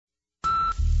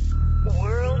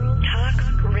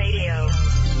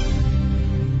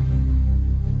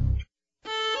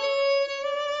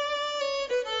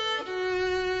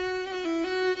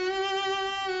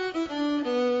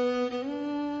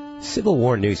Civil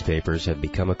War newspapers have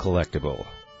become a collectible.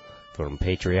 From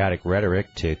patriotic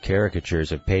rhetoric to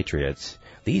caricatures of patriots,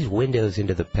 these windows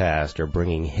into the past are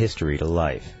bringing history to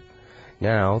life.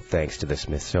 Now, thanks to the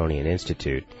Smithsonian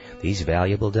Institute, these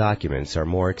valuable documents are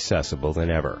more accessible than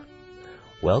ever.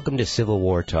 Welcome to Civil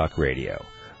War Talk Radio.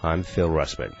 I'm Phil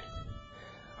Russman.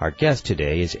 Our guest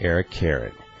today is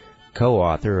Caren,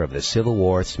 co-author of the Civil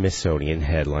War Smithsonian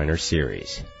Headliners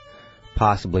series.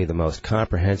 Possibly the most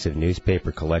comprehensive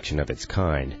newspaper collection of its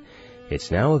kind, it's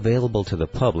now available to the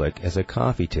public as a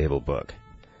coffee table book.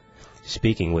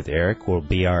 Speaking with Eric will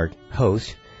be our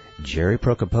host, Jerry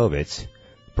Prokopovits,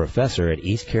 professor at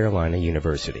East Carolina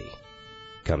University.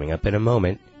 Coming up in a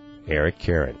moment,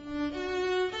 Caren.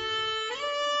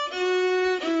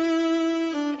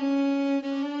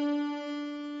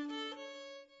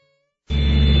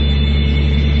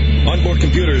 Onboard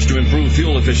computers to improve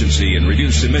fuel efficiency and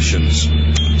reduce emissions.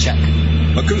 Check.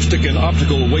 Acoustic and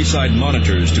optical wayside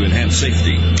monitors to enhance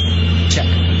safety. Check.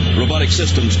 Robotic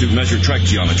systems to measure track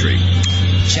geometry.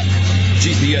 Check.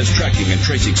 GPS tracking and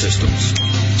tracing systems.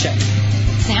 Check.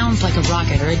 Sounds like a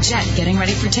rocket or a jet getting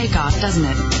ready for takeoff, doesn't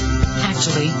it?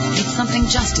 Actually, it's something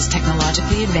just as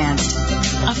technologically advanced.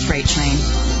 A freight train.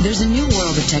 There's a new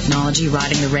world of technology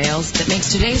riding the rails that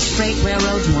makes today's freight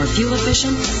railroads more fuel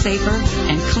efficient, safer,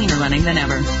 and cleaner running than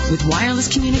ever. With wireless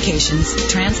communications,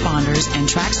 transponders, and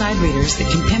trackside readers that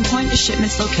can pinpoint a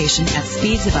shipment's location at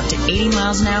speeds of up to 80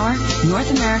 miles an hour,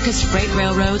 North America's freight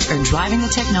railroads are driving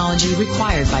the technology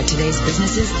required by today's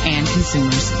businesses and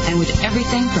consumers. And with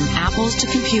everything from apples to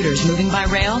computers moving by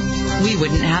rail, we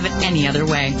wouldn't have it any other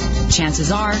way. Chances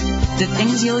are, the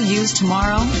things you'll use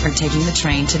tomorrow are taking the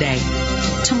train today.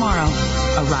 Tomorrow,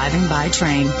 arriving by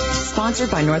train.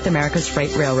 Sponsored by North America's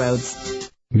Freight Railroads.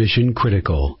 Mission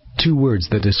critical. 2 words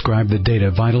that describe the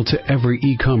data vital to every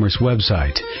e-commerce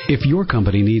website. If your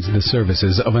company needs the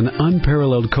services of an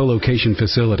unparalleled co-location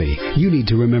facility, you need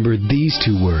to remember these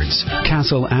 2 words: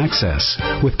 Castle Access.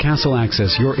 With Castle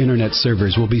Access, your internet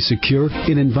servers will be secure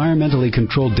in environmentally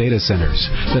controlled data centers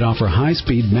that offer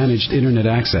high-speed managed internet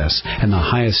access and the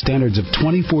highest standards of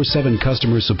 24/7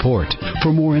 customer support.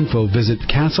 For more info, visit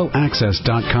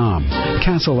castleaccess.com.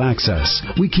 Castle Access.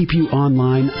 We keep you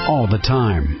online all the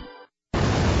time.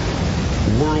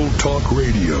 World Talk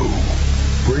Radio,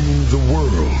 bringing the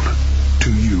world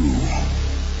to you.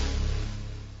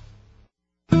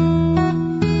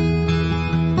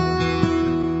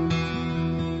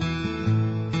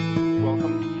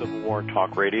 Welcome to Civil War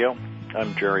Talk Radio.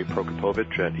 I'm Jerry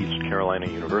Prokopovits at East Carolina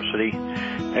University,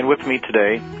 and with me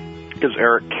today is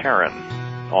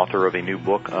Caren, author of a new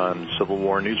book on Civil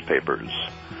War newspapers.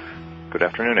 Good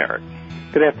afternoon, Eric.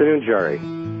 Good afternoon, Jerry.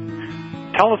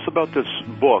 Tell us about this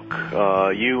book.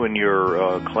 You and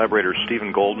your collaborator,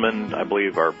 Steven Goldman, I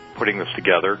believe, are putting this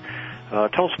together.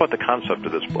 Tell us about the concept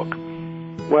of this book.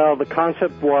 Well, the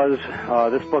concept was,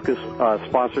 this book is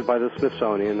sponsored by the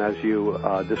Smithsonian, as you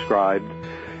described,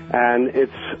 and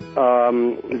it's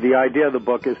the idea of the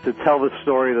book is to tell the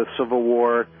story of the Civil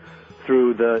War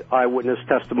through the eyewitness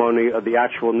testimony of the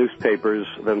actual newspapers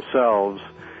themselves,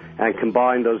 and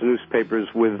combine those newspapers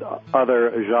with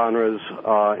other genres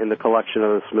in the collection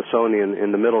of the Smithsonian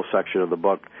in the middle section of the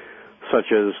book,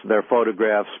 such as their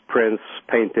photographs, prints,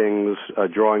 paintings,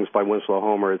 drawings by Winslow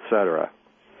Homer, etc.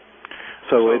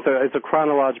 So it's a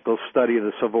chronological study of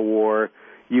the Civil War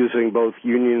using both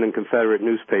Union and Confederate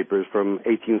newspapers from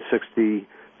 1860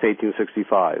 to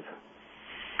 1865.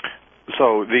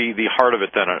 So the heart of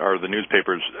it then are the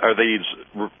newspapers. Are these?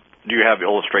 Do you have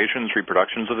illustrations,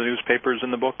 reproductions of the newspapers in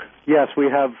the book? Yes, we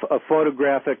have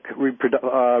photographic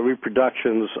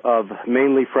reproductions of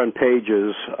mainly front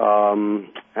pages,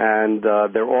 and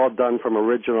they're all done from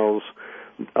originals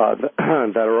that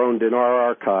are owned in our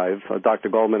archive, Dr.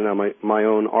 Goldman and my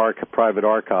own private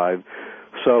archive.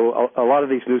 So a lot of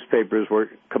these newspapers were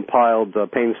compiled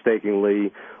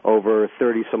painstakingly over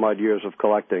 30-some-odd years of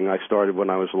collecting. I started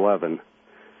when I was 11,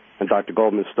 and Dr.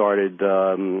 Goldman started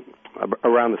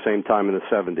around the same time in the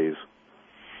 70s.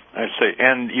 I see.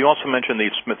 And you also mentioned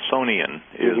the Smithsonian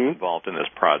is involved in this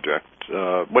project.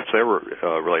 What's their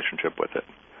relationship with it?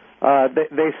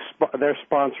 They're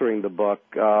sponsoring the book.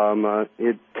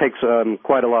 It takes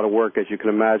quite a lot of work, as you can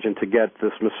imagine, to get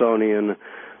the Smithsonian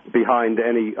behind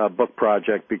any book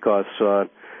project because,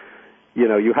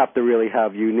 you have to really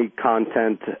have unique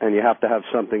content, and you have to have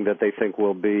something that they think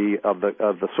will be of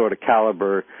the sort of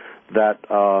caliber that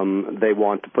they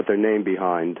want to put their name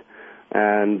behind.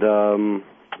 And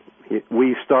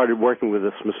we started working with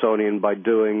the Smithsonian by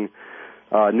doing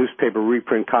newspaper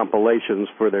reprint compilations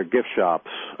for their gift shops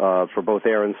for both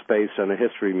Air and Space and a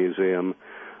history museum.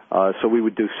 So we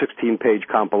would do 16-page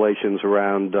compilations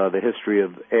around the history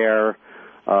of air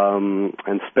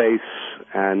and space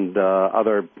and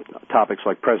other topics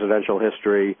like presidential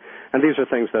history. And these are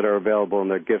things that are available in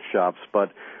their gift shops.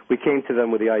 But we came to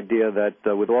them with the idea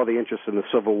that with all the interest in the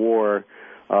Civil War,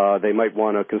 they might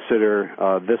want to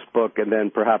consider this book and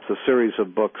then perhaps a series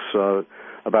of books,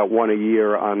 about one a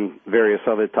year, on various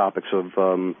other topics of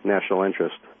national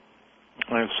interest.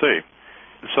 I see.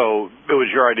 So it was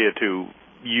your idea to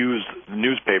use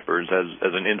newspapers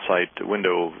as an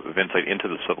window of insight into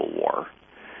the Civil War.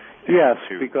 Yes,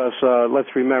 because let's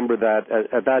remember that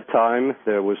at that time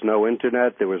there was no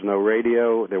internet, there was no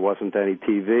radio, there wasn't any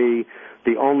TV.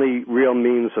 The only real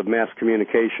means of mass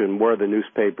communication were the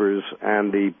newspapers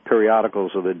and the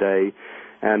periodicals of the day,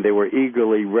 and they were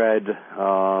eagerly read.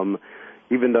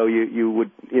 Even though you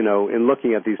would, in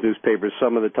looking at these newspapers,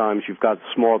 some of the times you've got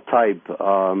small type.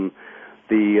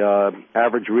 The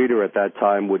average reader at that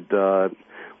time would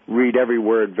read every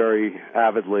word very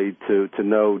avidly to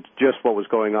know just what was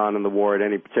going on in the war at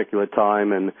any particular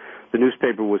time, and the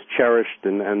newspaper was cherished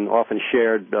and often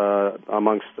shared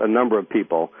amongst a number of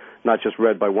people, not just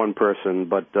read by one person,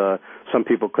 but some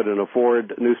people couldn't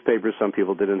afford newspapers, some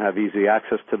people didn't have easy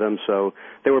access to them, so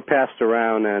they were passed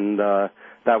around, and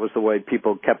that was the way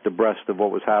people kept abreast of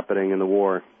what was happening in the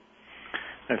war.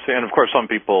 I see, and of course some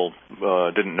people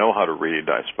didn't know how to read,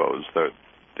 I suppose. That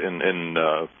in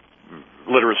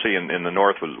literacy in the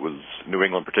North was New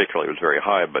England particularly was very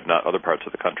high, but not other parts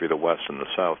of the country, the West and the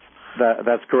South.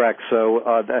 That's correct.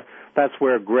 So that's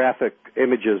where graphic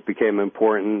images became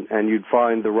important, and you'd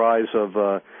find the rise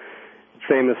of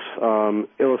famous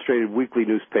illustrated weekly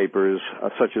newspapers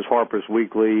such as Harper's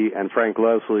Weekly and Frank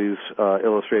Leslie's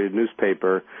illustrated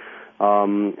newspaper.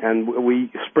 And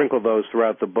we sprinkle those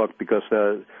throughout the book because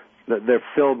they're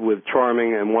filled with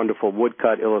charming and wonderful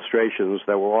woodcut illustrations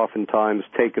that were oftentimes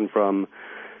taken from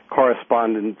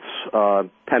correspondence,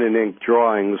 pen and ink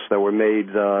drawings that were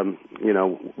made,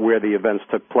 where the events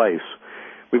took place.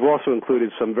 We've also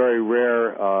included some very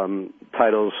rare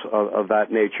titles of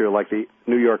that nature, like the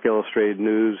New York Illustrated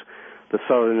News, the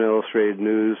Southern Illustrated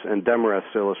News, and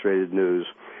Demarest Illustrated News,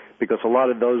 because a lot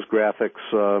of those graphics,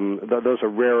 those are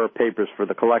rarer papers for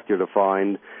the collector to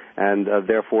find, and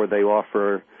therefore they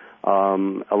offer,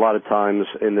 a lot of times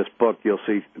in this book, you'll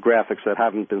see graphics that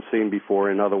haven't been seen before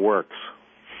in other works.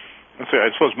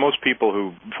 I suppose most people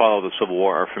who follow the Civil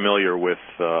War are familiar with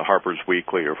Harper's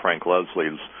Weekly or Frank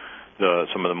Leslie's,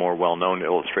 some of the more well-known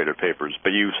illustrated papers,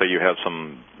 but you say you have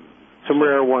some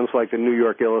rare ones like the New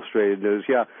York Illustrated News.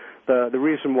 Yeah, the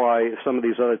reason why some of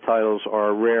these other titles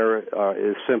are rare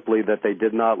is simply that they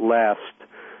did not last.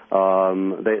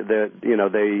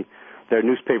 They're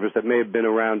newspapers that may have been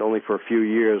around only for a few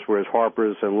years, whereas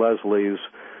Harper's and Leslie's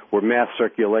were mass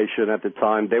circulation at the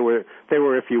time. They were,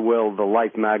 if you will, the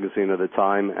Life magazine of the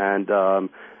time, and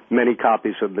many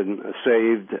copies have been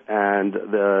saved. And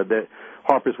the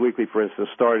Harper's Weekly, for instance,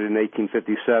 started in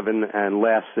 1857 and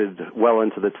lasted well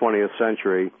into the 20th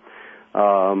century.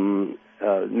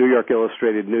 New York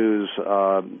Illustrated News,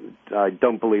 I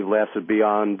don't believe lasted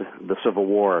beyond the Civil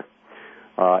War.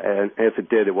 And if it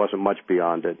did, it wasn't much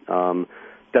beyond it.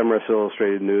 Demarest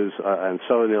Illustrated News and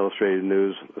Southern Illustrated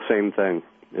News, the same thing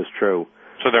is true.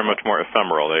 So they're much more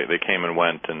ephemeral. They came and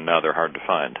went, and now they're hard to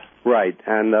find. Right,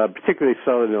 and particularly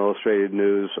Southern Illustrated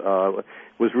News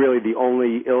was really the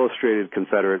only illustrated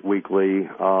Confederate weekly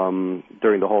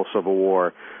during the whole Civil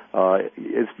War.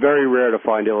 It's very rare to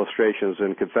find illustrations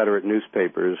in Confederate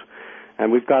newspapers,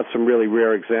 and we've got some really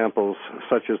rare examples,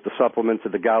 such as the supplement to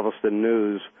the Galveston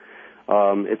News.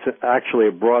 It's actually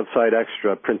a broadside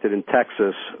extra printed in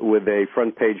Texas with a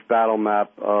front-page battle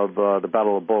map of the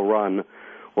Battle of Bull Run,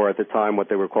 or at the time what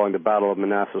they were calling the Battle of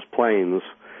Manassas Plains.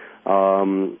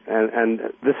 And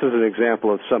this is an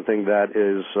example of something that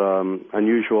is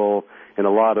unusual in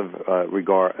a lot of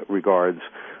regards.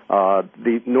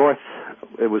 The North,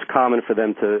 it was common for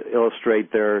them to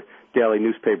illustrate their daily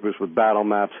newspapers with battle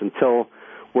maps until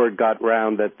word got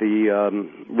round that the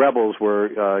rebels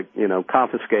were,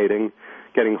 confiscating,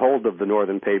 getting hold of the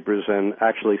northern papers and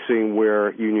actually seeing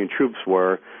where Union troops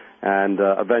were, and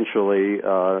eventually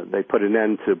they put an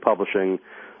end to publishing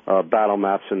battle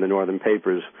maps in the northern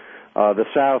papers. The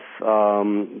South,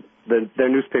 their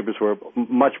newspapers were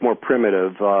much more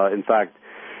primitive. In fact,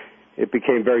 it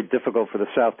became very difficult for the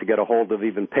South to get a hold of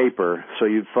even paper, so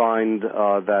you'd find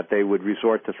that they would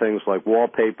resort to things like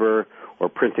wallpaper or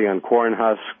printing on corn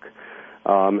husk,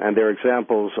 and there are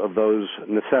examples of those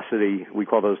we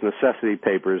call those necessity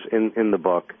papers in the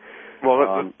book.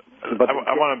 Well, but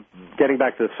I want to, getting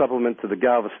back to the supplement to the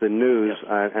Galveston News,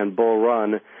 yes, and Bull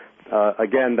Run,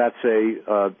 again, that's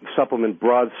a supplement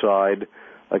broadside,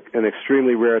 an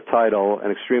extremely rare title,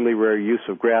 an extremely rare use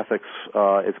of graphics.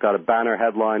 It's got a banner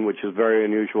headline, which is very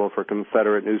unusual for a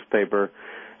Confederate newspaper,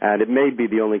 and it may be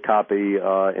the only copy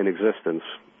in existence,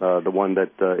 the one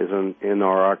that is in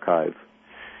our archive.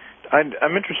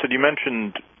 I'm interested. You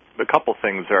mentioned a couple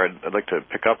things there I'd like to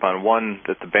pick up on. One,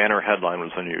 that the banner headline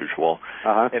was unusual,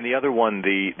 and the other one,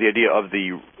 the idea of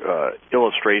the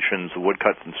illustrations, the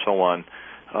woodcuts, and so on.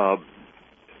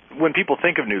 When people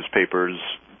think of newspapers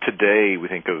today, we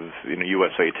think of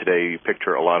USA Today. You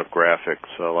picture a lot of graphics,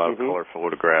 a lot of color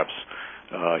photographs,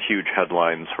 huge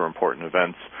headlines for important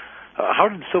events. How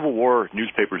did Civil War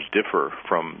newspapers differ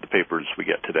from the papers we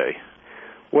get today?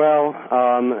 Well,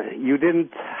 you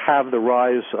didn't have the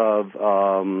rise of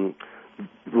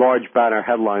large banner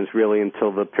headlines really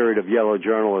until the period of yellow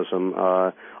journalism,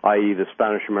 i.e. the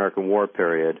Spanish-American War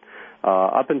period.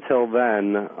 Up until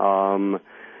then,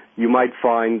 you might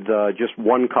find just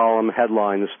one-column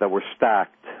headlines that were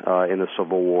stacked in the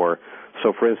Civil War.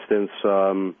 So, for instance,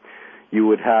 you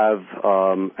would have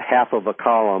half of a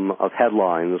column of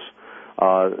headlines,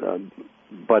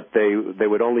 but they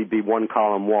would only be one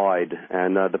column wide,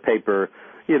 and the paper,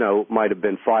 might have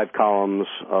been 5 columns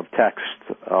of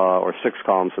text or 6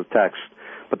 columns of text,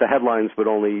 but the headlines would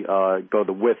only go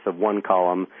the width of one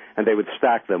column, and they would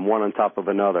stack them one on top of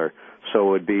another. So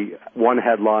it would be one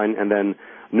headline and then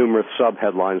numerous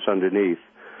sub-headlines underneath.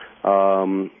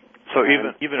 So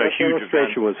even a huge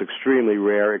illustration was extremely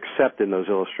rare, except in those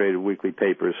illustrated weekly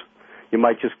papers. You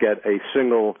might just get a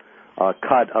single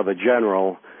cut of a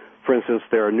general. For instance,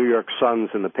 there are New York Suns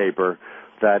in the paper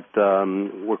that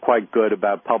were quite good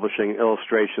about publishing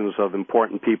illustrations of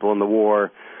important people in the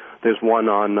war. There's one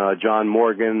on John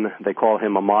Morgan. They call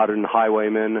him a modern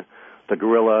highwayman, the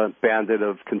guerrilla bandit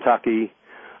of Kentucky.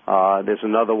 There's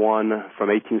another one from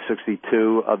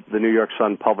 1862. The New York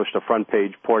Sun published a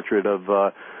front-page portrait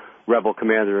of Rebel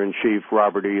Commander-in-Chief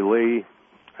Robert E. Lee.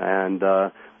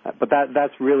 But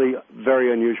that's really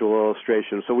very unusual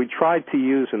illustration. So we tried to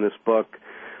use in this book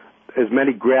as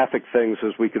many graphic things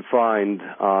as we could find,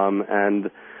 and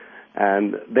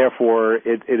therefore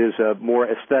it is a more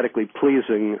aesthetically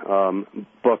pleasing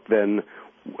book than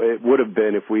it would have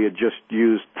been if we had just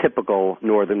used typical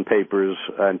northern papers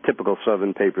and typical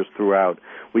southern papers throughout.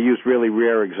 We used really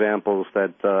rare examples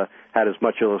that had as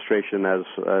much illustration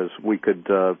as we could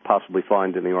possibly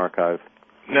find in the archive.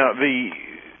 Now,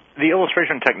 the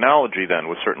illustration technology then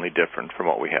was certainly different from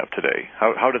what we have today.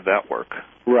 How did that work?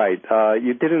 Right.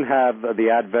 You didn't have the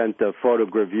advent of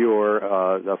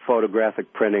photogravure,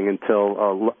 photographic printing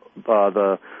until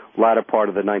the latter part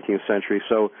of the 19th century.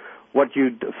 So what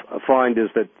you'd find is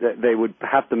that they would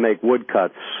have to make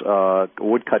woodcut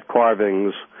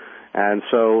carvings, and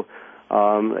so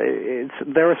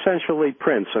they're essentially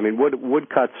prints. I mean,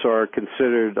 woodcuts are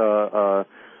considered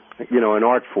an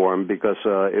art form because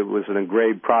it was an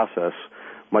engraved process,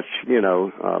 much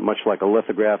like a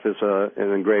lithograph is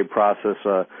an engraved process.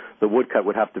 The woodcut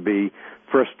would have to be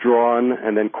first drawn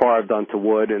and then carved onto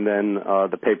wood, and then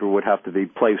the paper would have to be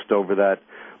placed over that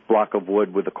block of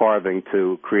wood with the carving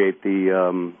to create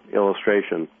the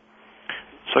illustration.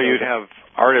 So you'd have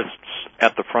artists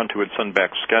at the front who would send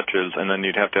back sketches, and then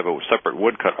you'd have to have a separate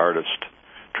woodcut artist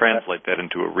translate that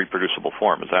into a reproducible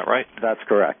form. Is that right? That's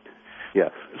correct.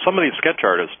 Yes. Some of these sketch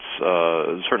artists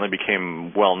certainly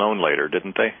became well-known later,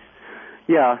 didn't they?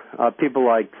 Yeah. People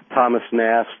like Thomas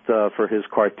Nast for his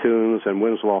cartoons, and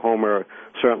Winslow Homer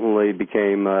certainly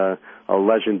became a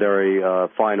legendary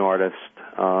fine artist.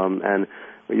 And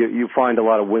you find a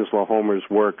lot of Winslow Homer's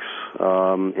works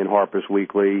in Harper's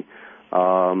Weekly.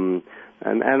 And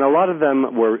a lot of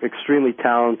them were extremely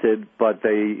talented, but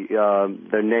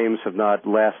their names have not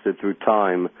lasted through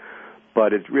time.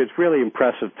 But it's really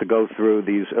impressive to go through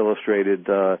these illustrated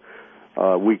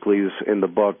weeklies in the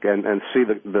book and see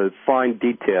the fine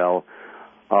detail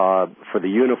for the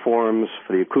uniforms,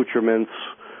 for the accoutrements,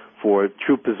 for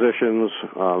troop positions,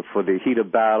 for the heat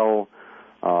of battle.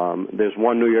 There's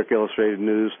one New York Illustrated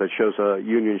News that shows a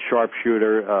Union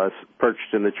sharpshooter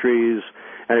perched in the trees,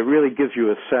 and it really gives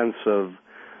you a sense of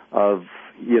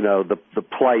the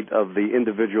plight of the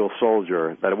individual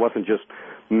soldier, that it wasn't just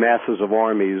masses of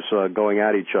armies going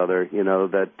at each other,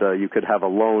 that you could have a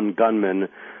lone gunman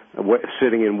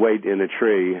sitting in wait in a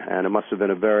tree, and it must have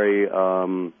been a very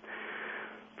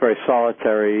very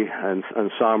solitary and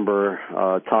somber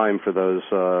time for those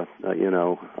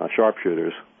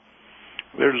sharpshooters.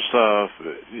 There's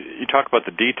you talk about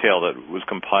the detail that was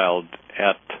compiled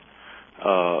at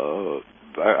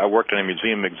I worked in a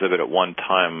museum exhibit at one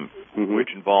time,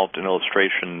 which involved an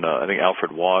illustration. I think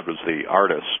Alfred Wad was the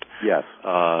artist. Yes.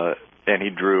 and he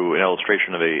drew an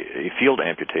illustration of a field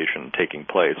amputation taking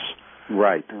place.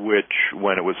 Right. Which,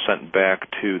 when it was sent back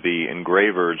to the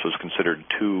engravers, was considered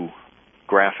too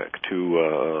graphic,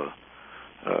 too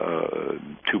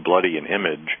bloody an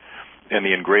image, and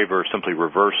the engraver simply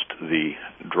reversed the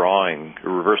drawing,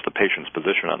 reversed the patient's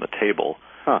position on the table.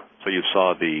 Huh. So you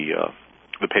saw the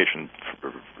patient,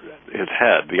 his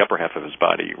head, the upper half of his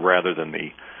body, rather than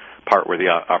the part where the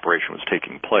operation was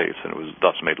taking place, and it was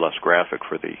thus made less graphic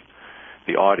for the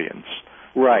audience.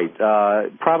 Right.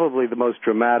 Probably the most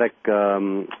dramatic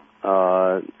print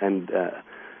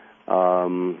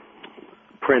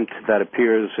that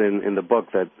appears in the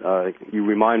book that you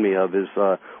remind me of is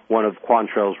one of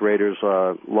Quantrell's Raiders,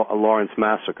 Lawrence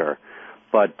Massacre.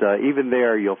 But even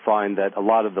there, you'll find that a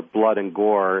lot of the blood and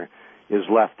gore is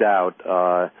left out.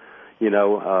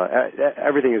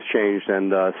 Everything has changed,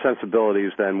 and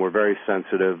sensibilities then were very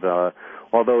sensitive.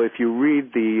 Although if you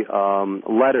read the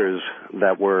letters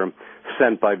that were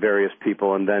sent by various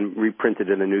people and then reprinted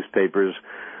in the newspapers,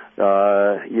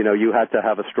 you had to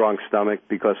have a strong stomach,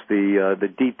 because the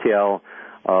detail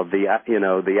of the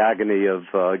agony of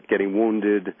getting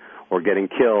wounded or getting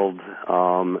killed,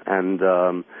 and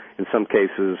in some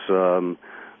cases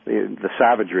the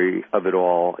savagery of it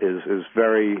all is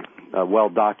very well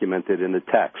documented in the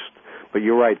text. But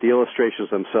you're right, the illustrations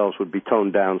themselves would be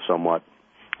toned down somewhat.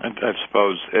 I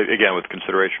suppose, again, with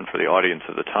consideration for the audience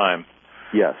of the time.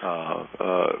 Yes.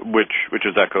 Which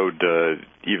is echoed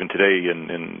even today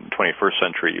in 21st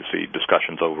century. You see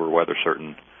discussions over whether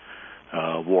certain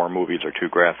war movies are too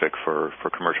graphic for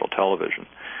commercial television.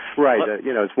 Right.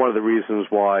 It's one of the reasons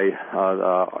why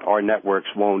our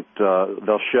networks won't.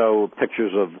 They'll show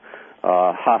pictures of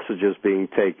hostages being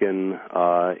taken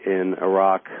in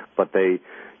Iraq, but they,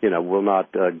 will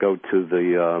not go to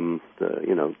to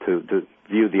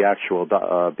view the actual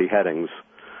beheadings.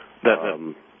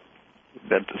 So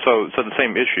the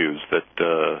same issues that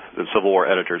the Civil War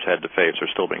editors had to face are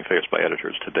still being faced by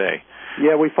editors today.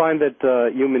 Yeah, we find that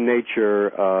human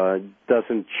nature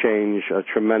doesn't change a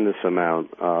tremendous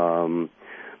amount.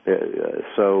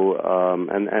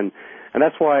 And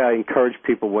that's why I encourage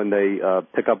people when they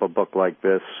pick up a book like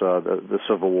this, the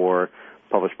Civil War,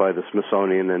 published by the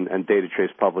Smithsonian and Data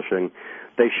Trace Publishing,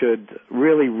 they should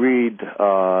really read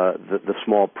the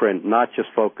small print, not just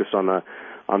focus on the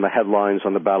headlines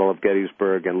on the Battle of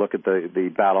Gettysburg and look at the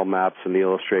battle maps and the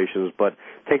illustrations, but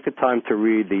take the time to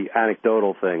read the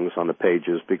anecdotal things on the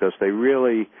pages, because they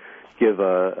really give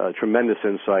a tremendous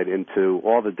insight into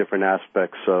all the different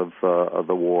aspects of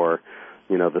the war.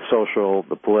 The social,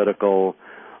 the political,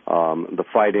 the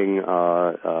fighting,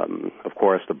 of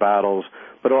course, the battles,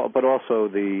 but also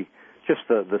the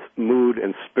mood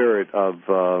and spirit of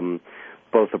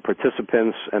both the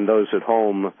participants and those at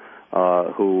home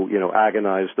who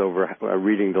agonized over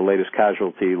reading the latest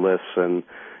casualty lists and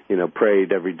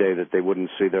prayed every day that they wouldn't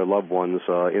see their loved ones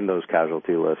in those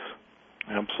casualty lists.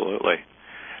 Absolutely.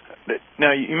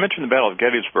 Now, you mentioned the Battle of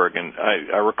Gettysburg, and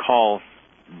I recall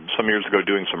some years ago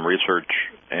doing some research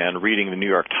and reading the New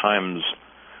York Times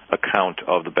account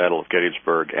of the Battle of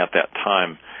Gettysburg at that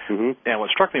time. Mm-hmm. And what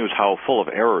struck me was how full of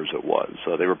errors it was.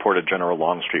 They reported General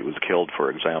Longstreet was killed,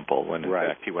 for example, when in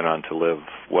fact he went on to live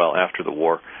well after the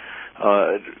war.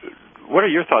 What are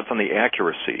your thoughts on the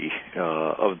accuracy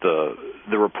of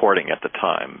the reporting at the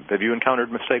time? Have you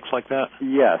encountered mistakes like that?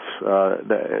 Yes,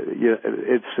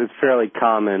 it's fairly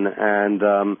common, and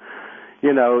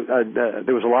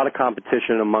there was a lot of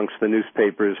competition amongst the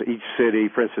newspapers. Each city,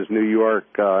 for instance, New York,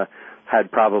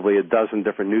 had probably a dozen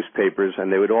different newspapers,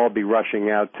 and they would all be rushing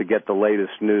out to get the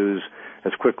latest news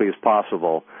as quickly as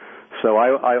possible. So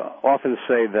I often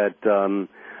say that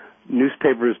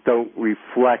newspapers don't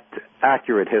reflect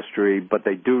accurate history, but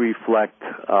they do reflect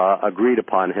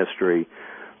agreed-upon history,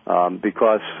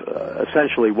 because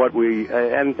essentially what we,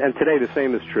 and today the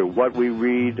same is true, what we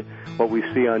read, what we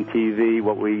see on TV,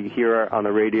 what we hear on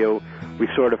the radio, we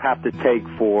sort of have to take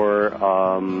for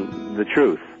the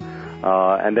truth.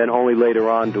 And then only later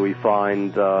on do we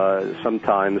find,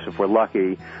 sometimes, if we're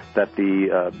lucky, that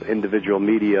the individual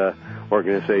media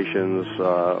organizations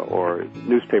or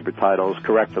newspaper titles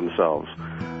correct themselves.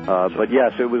 But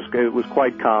yes, it was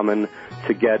quite common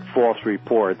to get false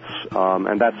reports,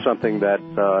 and that's something that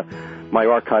my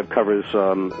archive covers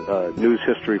news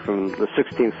history from the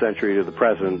 16th century to the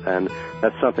present, and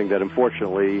that's something that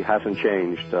unfortunately hasn't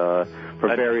changed for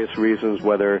various reasons,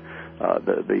 whether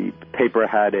the paper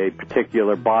had a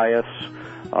particular bias,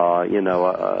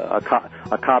 a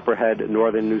Copperhead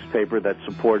northern newspaper that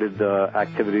supported the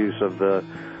activities of the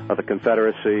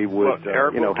Confederacy would,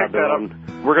 Eric, have their own.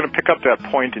 We're going to pick up that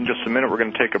point in just a minute. We're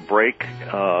going to take a break.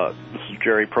 This is is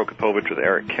Jerry Prokopovich with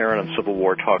Eric Caren on Civil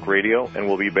War Talk Radio, and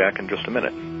we'll be back in just a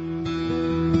minute.